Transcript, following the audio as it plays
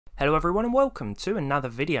Hello everyone and welcome to another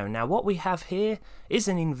video. Now what we have here is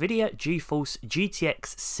an NVIDIA GeForce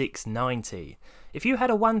GTX 690. If you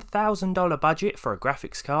had a $1,000 budget for a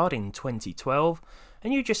graphics card in 2012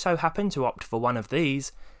 and you just so happen to opt for one of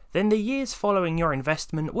these, then the years following your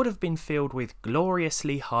investment would have been filled with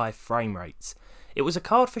gloriously high frame rates. It was a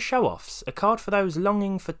card for show-offs, a card for those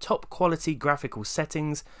longing for top quality graphical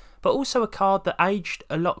settings, but also a card that aged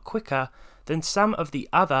a lot quicker than some of the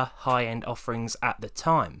other high-end offerings at the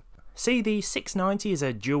time. See, the 690 is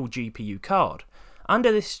a dual GPU card.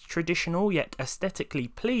 Under this traditional yet aesthetically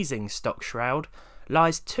pleasing stock shroud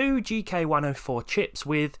lies two GK104 chips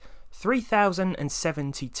with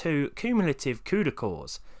 3072 cumulative CUDA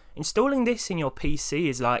cores. Installing this in your PC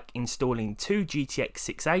is like installing two GTX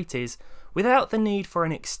 680s without the need for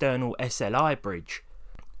an external SLI bridge.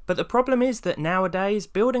 But the problem is that nowadays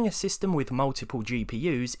building a system with multiple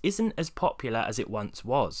GPUs isn't as popular as it once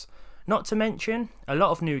was. Not to mention, a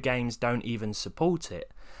lot of new games don't even support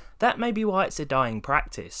it. That may be why it's a dying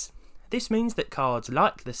practice. This means that cards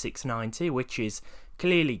like the 690, which is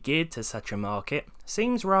clearly geared to such a market,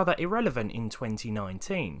 seems rather irrelevant in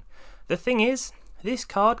 2019. The thing is, this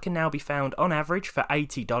card can now be found on average for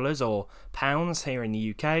 $80 or pounds here in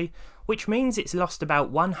the UK, which means it's lost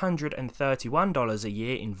about $131 a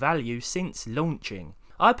year in value since launching.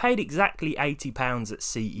 I paid exactly £80 at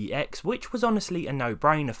CEX, which was honestly a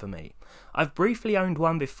no-brainer for me. I've briefly owned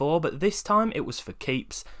one before, but this time it was for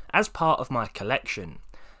keeps, as part of my collection.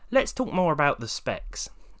 Let's talk more about the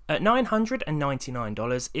specs. At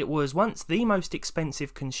 $999, it was once the most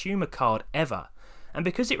expensive consumer card ever, and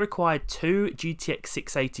because it required two GTX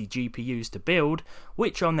 680 GPUs to build,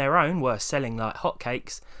 which on their own were selling like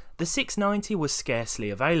hotcakes, the 690 was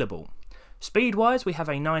scarcely available. Speed-wise, we have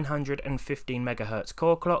a 915 MHz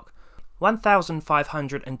core clock,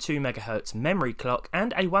 1502 MHz memory clock,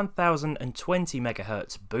 and a 1020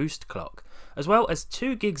 MHz boost clock, as well as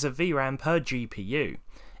 2 GB of VRAM per GPU.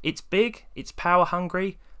 It's big, it's power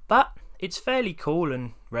hungry, but it's fairly cool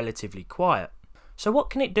and relatively quiet. So what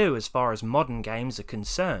can it do as far as modern games are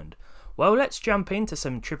concerned? Well, let's jump into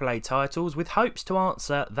some AAA titles with hopes to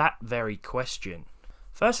answer that very question.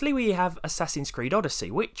 Firstly, we have Assassin's Creed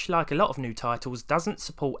Odyssey, which, like a lot of new titles, doesn't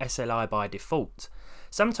support SLI by default.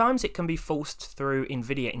 Sometimes it can be forced through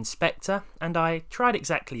NVIDIA Inspector, and I tried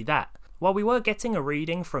exactly that. While we were getting a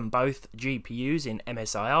reading from both GPUs in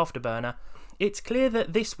MSI Afterburner, it's clear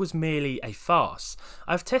that this was merely a farce.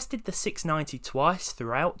 I've tested the 690 twice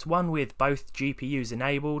throughout, one with both GPUs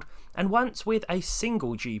enabled, and once with a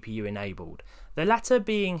single GPU enabled. The latter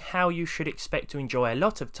being how you should expect to enjoy a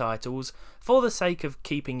lot of titles for the sake of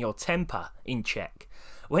keeping your temper in check.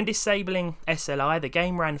 When disabling SLI, the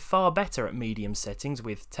game ran far better at medium settings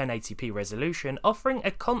with 1080p resolution, offering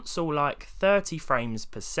a console-like 30 frames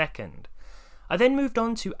per second. I then moved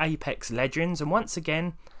on to Apex Legends and once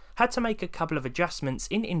again had to make a couple of adjustments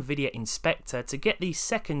in NVIDIA Inspector to get the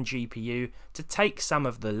second GPU to take some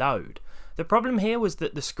of the load. The problem here was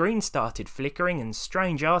that the screen started flickering and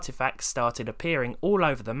strange artifacts started appearing all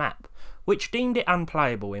over the map, which deemed it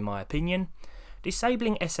unplayable in my opinion.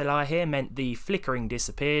 Disabling SLI here meant the flickering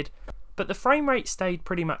disappeared, but the frame rate stayed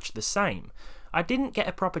pretty much the same. I didn't get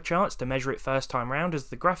a proper chance to measure it first time round as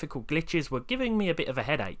the graphical glitches were giving me a bit of a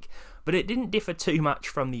headache, but it didn't differ too much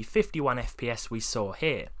from the 51 FPS we saw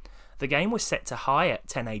here. The game was set to high at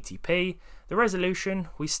 1080p, the resolution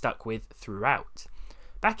we stuck with throughout.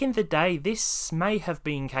 Back in the day, this may have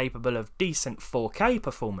been capable of decent 4K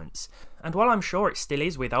performance, and while I'm sure it still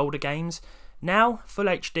is with older games, now Full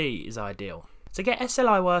HD is ideal. To get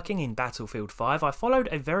SLI working in Battlefield 5, I followed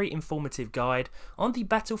a very informative guide on the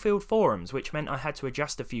Battlefield forums, which meant I had to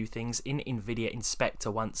adjust a few things in NVIDIA Inspector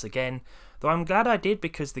once again, though I'm glad I did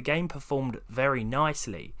because the game performed very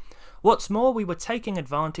nicely. What's more, we were taking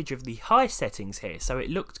advantage of the high settings here, so it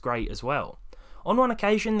looked great as well. On one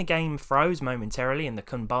occasion the game froze momentarily and the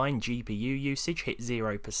combined GPU usage hit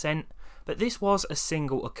 0%, but this was a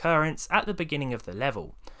single occurrence at the beginning of the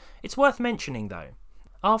level. It's worth mentioning though,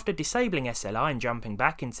 after disabling SLI and jumping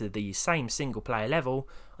back into the same single player level,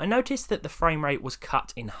 I noticed that the frame rate was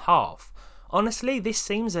cut in half. Honestly, this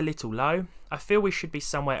seems a little low. I feel we should be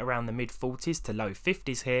somewhere around the mid-40s to low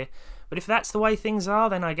 50s here, but if that's the way things are,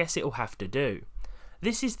 then I guess it'll have to do.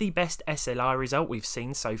 This is the best SLI result we've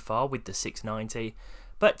seen so far with the 690,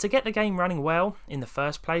 but to get the game running well in the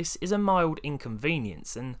first place is a mild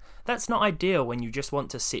inconvenience, and that's not ideal when you just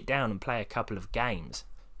want to sit down and play a couple of games.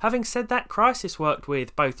 Having said that, Crysis worked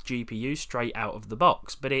with both GPUs straight out of the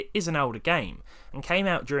box, but it is an older game, and came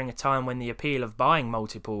out during a time when the appeal of buying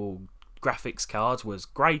multiple graphics cards was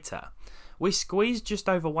greater. We squeezed just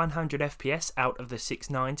over 100 FPS out of the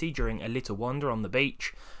 690 during a little wander on the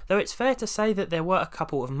beach, though it's fair to say that there were a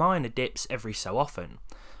couple of minor dips every so often.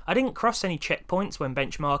 I didn't cross any checkpoints when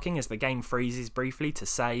benchmarking as the game freezes briefly to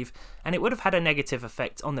save, and it would have had a negative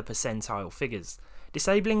effect on the percentile figures.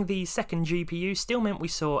 Disabling the second GPU still meant we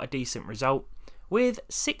saw a decent result, with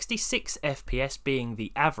 66 FPS being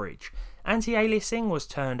the average. Anti-aliasing was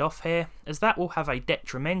turned off here, as that will have a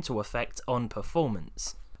detrimental effect on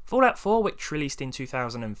performance. Fallout 4, which released in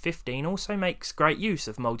 2015, also makes great use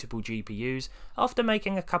of multiple GPUs after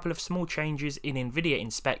making a couple of small changes in NVIDIA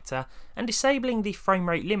Inspector and disabling the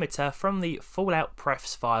framerate limiter from the Fallout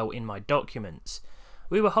prefs file in my documents.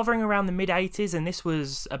 We were hovering around the mid-80s and this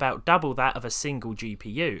was about double that of a single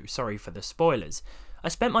GPU, sorry for the spoilers. I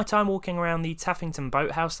spent my time walking around the Taffington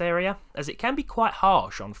Boathouse area, as it can be quite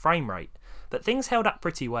harsh on framerate, but things held up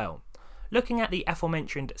pretty well. Looking at the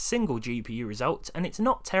aforementioned single GPU result, and it's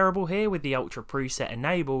not terrible here with the Ultra preset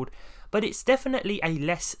enabled, but it's definitely a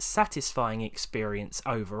less satisfying experience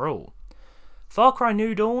overall. Far Cry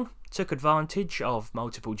New Dawn took advantage of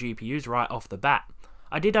multiple GPUs right off the bat.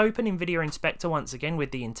 I did open NVIDIA Inspector once again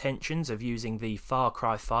with the intentions of using the Far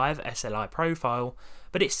Cry 5 SLI profile,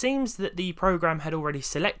 but it seems that the program had already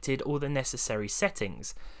selected all the necessary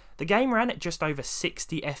settings. The game ran at just over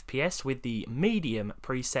 60 FPS with the medium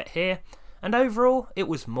preset here, and overall it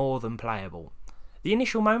was more than playable. The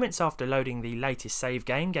initial moments after loading the latest save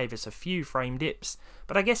game gave us a few frame dips,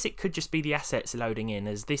 but I guess it could just be the assets loading in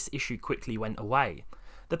as this issue quickly went away.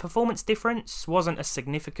 The performance difference wasn't as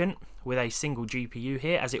significant with a single GPU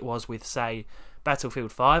here as it was with, say,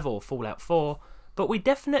 Battlefield 5 or Fallout 4, but we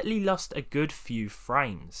definitely lost a good few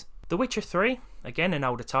frames. The Witcher 3, again an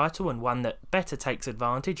older title and one that better takes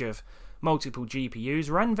advantage of multiple GPUs,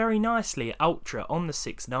 ran very nicely at Ultra on the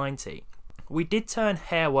 690. We did turn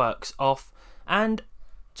Hairworks off and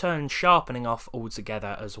turn sharpening off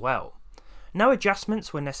altogether as well. No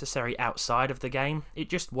adjustments were necessary outside of the game, it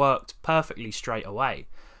just worked perfectly straight away.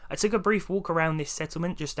 I took a brief walk around this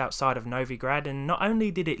settlement just outside of Novigrad, and not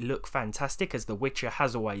only did it look fantastic as The Witcher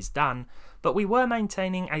has always done, but we were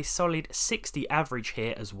maintaining a solid 60 average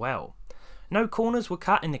here as well. No corners were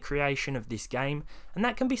cut in the creation of this game, and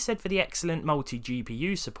that can be said for the excellent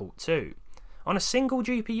multi-GPU support too. On a single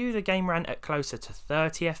GPU the game ran at closer to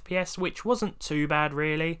 30 FPS, which wasn't too bad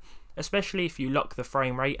really, especially if you lock the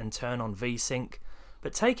frame rate and turn on VSync,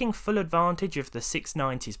 but taking full advantage of the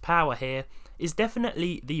 690's power here is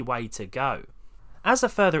definitely the way to go. As a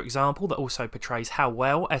further example that also portrays how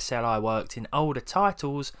well SLI worked in older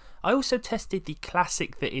titles, I also tested the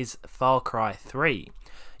classic that is Far Cry 3.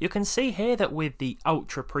 You can see here that with the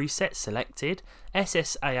Ultra preset selected,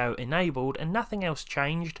 SSAO enabled and nothing else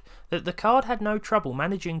changed, that the card had no trouble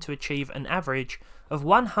managing to achieve an average of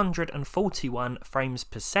 141 frames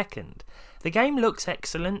per second. The game looks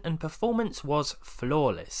excellent and performance was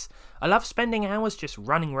flawless. I love spending hours just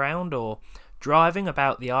running around or driving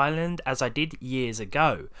about the island as I did years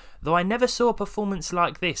ago, though I never saw performance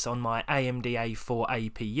like this on my AMD A4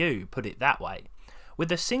 APU, put it that way.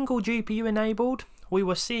 With a single GPU enabled, we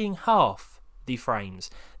were seeing half the frames.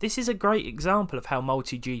 This is a great example of how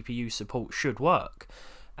multi-GPU support should work,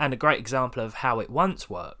 and a great example of how it once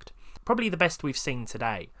worked. Probably the best we've seen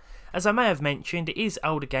today. As I may have mentioned, it is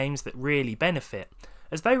older games that really benefit,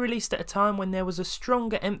 as they released at a time when there was a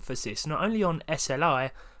stronger emphasis not only on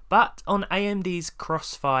SLI, but on AMD's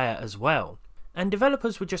Crossfire as well, and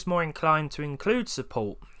developers were just more inclined to include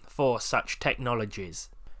support for such technologies.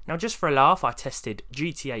 Now just for a laugh, I tested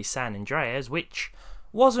GTA San Andreas, which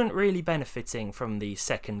wasn't really benefiting from the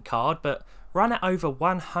second card, but ran at over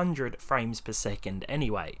 100 frames per second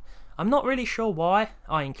anyway. I'm not really sure why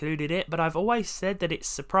I included it, but I've always said that it's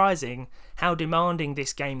surprising how demanding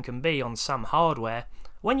this game can be on some hardware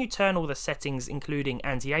when you turn all the settings including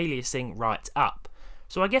anti-aliasing right up.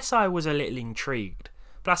 So I guess I was a little intrigued,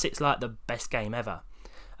 plus it's like the best game ever.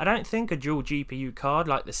 I don't think a dual GPU card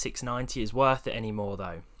like the 690 is worth it anymore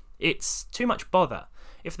though. It's too much bother.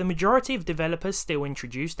 If the majority of developers still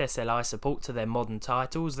introduced SLI support to their modern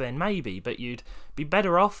titles, then maybe, but you'd be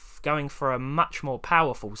better off going for a much more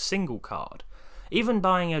powerful single card. Even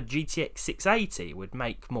buying a GTX 680 would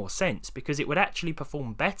make more sense because it would actually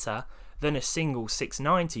perform better than a single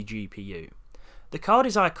 690 GPU. The card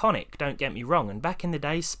is iconic, don't get me wrong, and back in the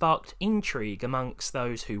day sparked intrigue amongst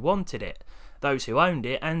those who wanted it, those who owned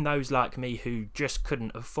it, and those like me who just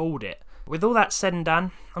couldn't afford it. With all that said and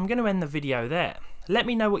done, I'm going to end the video there. Let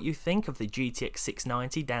me know what you think of the GTX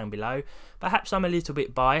 690 down below. Perhaps I'm a little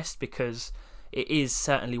bit biased because it is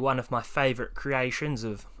certainly one of my favourite creations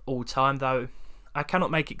of all time, though I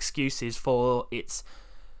cannot make excuses for its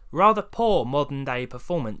rather poor modern day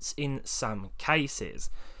performance in some cases.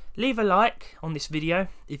 Leave a like on this video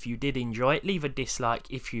if you did enjoy it, leave a dislike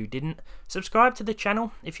if you didn't, subscribe to the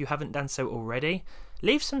channel if you haven't done so already,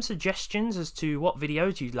 leave some suggestions as to what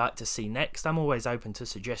videos you'd like to see next. I'm always open to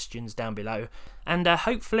suggestions down below, and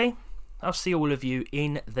hopefully I'll see all of you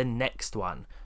in the next one.